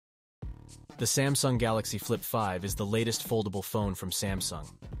The Samsung Galaxy Flip 5 is the latest foldable phone from Samsung.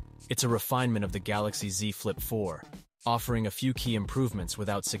 It's a refinement of the Galaxy Z Flip 4, offering a few key improvements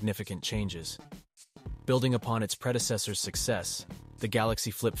without significant changes. Building upon its predecessor's success, the Galaxy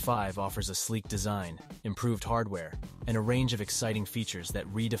Flip 5 offers a sleek design, improved hardware, and a range of exciting features that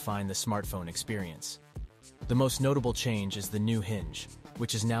redefine the smartphone experience. The most notable change is the new hinge,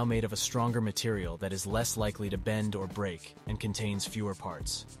 which is now made of a stronger material that is less likely to bend or break and contains fewer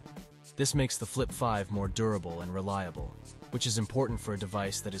parts. This makes the Flip 5 more durable and reliable, which is important for a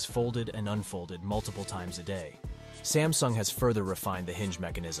device that is folded and unfolded multiple times a day. Samsung has further refined the hinge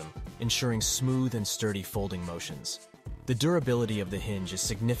mechanism, ensuring smooth and sturdy folding motions. The durability of the hinge is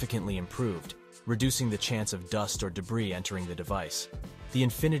significantly improved, reducing the chance of dust or debris entering the device. The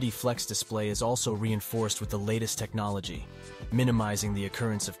Infinity Flex display is also reinforced with the latest technology, minimizing the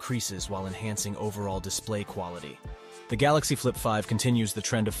occurrence of creases while enhancing overall display quality. The Galaxy Flip 5 continues the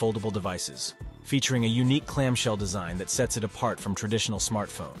trend of foldable devices, featuring a unique clamshell design that sets it apart from traditional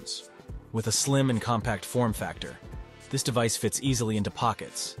smartphones. With a slim and compact form factor, this device fits easily into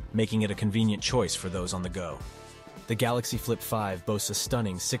pockets, making it a convenient choice for those on the go. The Galaxy Flip 5 boasts a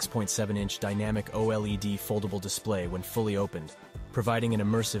stunning 6.7-inch dynamic OLED foldable display when fully opened, providing an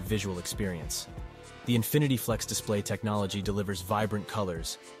immersive visual experience. The Infinity Flex display technology delivers vibrant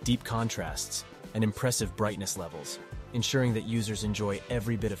colors, deep contrasts, and impressive brightness levels, ensuring that users enjoy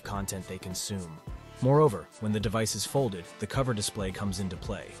every bit of content they consume. Moreover, when the device is folded, the cover display comes into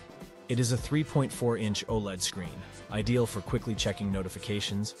play. It is a 3.4-inch OLED screen, ideal for quickly checking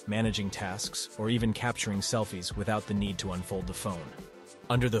notifications, managing tasks, or even capturing selfies without the need to unfold the phone.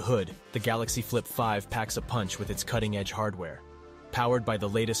 Under the hood, the Galaxy Flip 5 packs a punch with its cutting-edge hardware. Powered by the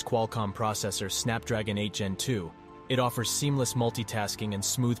latest Qualcomm processor Snapdragon 8 Gen 2, it offers seamless multitasking and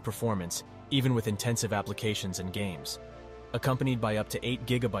smooth performance, even with intensive applications and games. Accompanied by up to 8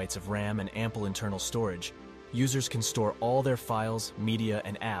 GB of RAM and ample internal storage, users can store all their files, media,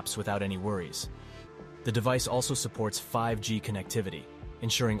 and apps without any worries. The device also supports 5G connectivity,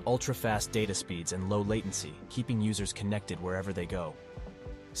 ensuring ultra-fast data speeds and low latency, keeping users connected wherever they go.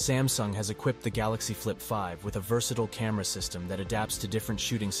 Samsung has equipped the Galaxy Flip 5 with a versatile camera system that adapts to different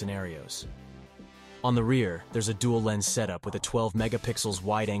shooting scenarios. On the rear, there's a dual-lens setup with a 12-megapixels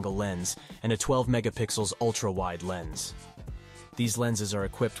wide-angle lens and a 12-megapixels ultra-wide lens. These lenses are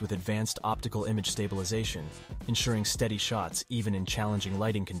equipped with advanced optical image stabilization, ensuring steady shots even in challenging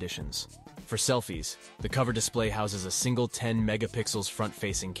lighting conditions. For selfies, the cover display houses a single 10-megapixels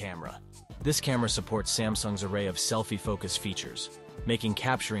front-facing camera. This camera supports Samsung's array of selfie-focus features, making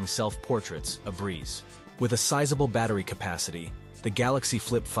capturing self-portraits a breeze. With a sizable battery capacity, the Galaxy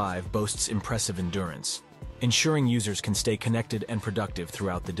Flip 5 boasts impressive endurance, ensuring users can stay connected and productive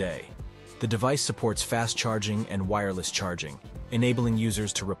throughout the day. The device supports fast charging and wireless charging, enabling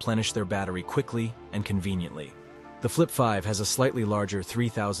users to replenish their battery quickly and conveniently. The Flip 5 has a slightly larger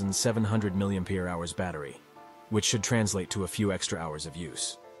 3,700 mAh battery, which should translate to a few extra hours of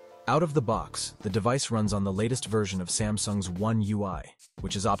use. Out of the box, the device runs on the latest version of Samsung's OneUI,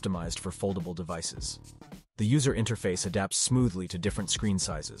 which is optimized for foldable devices. The user interface adapts smoothly to different screen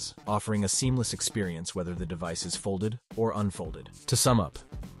sizes, offering a seamless experience whether the device is folded or unfolded. To sum up,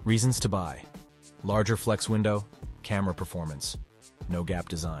 reasons to buy: larger flex window, camera performance, no gap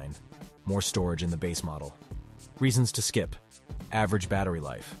design, more storage in the base model. Reasons to skip: average battery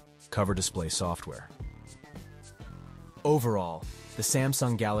life, cover display software. Overall, the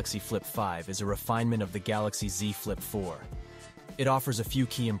Samsung Galaxy Flip 5 is a refinement of the Galaxy Z Flip 4. It offers a few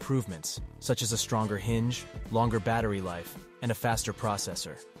key improvements, such as a stronger hinge, longer battery life, and a faster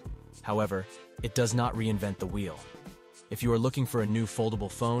processor. However, it does not reinvent the wheel. If you are looking for a new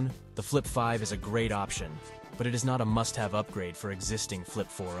foldable phone, the Flip 5 is a great option, but it is not a must-have upgrade for existing Flip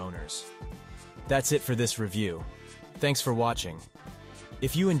 4 owners. That's it for this review. Thanks for watching.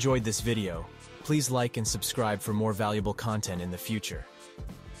 If you enjoyed this video, please like and subscribe for more valuable content in the future.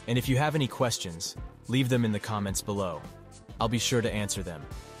 And if you have any questions, leave them in the comments below. I'll be sure to answer them.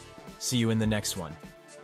 See you in the next one.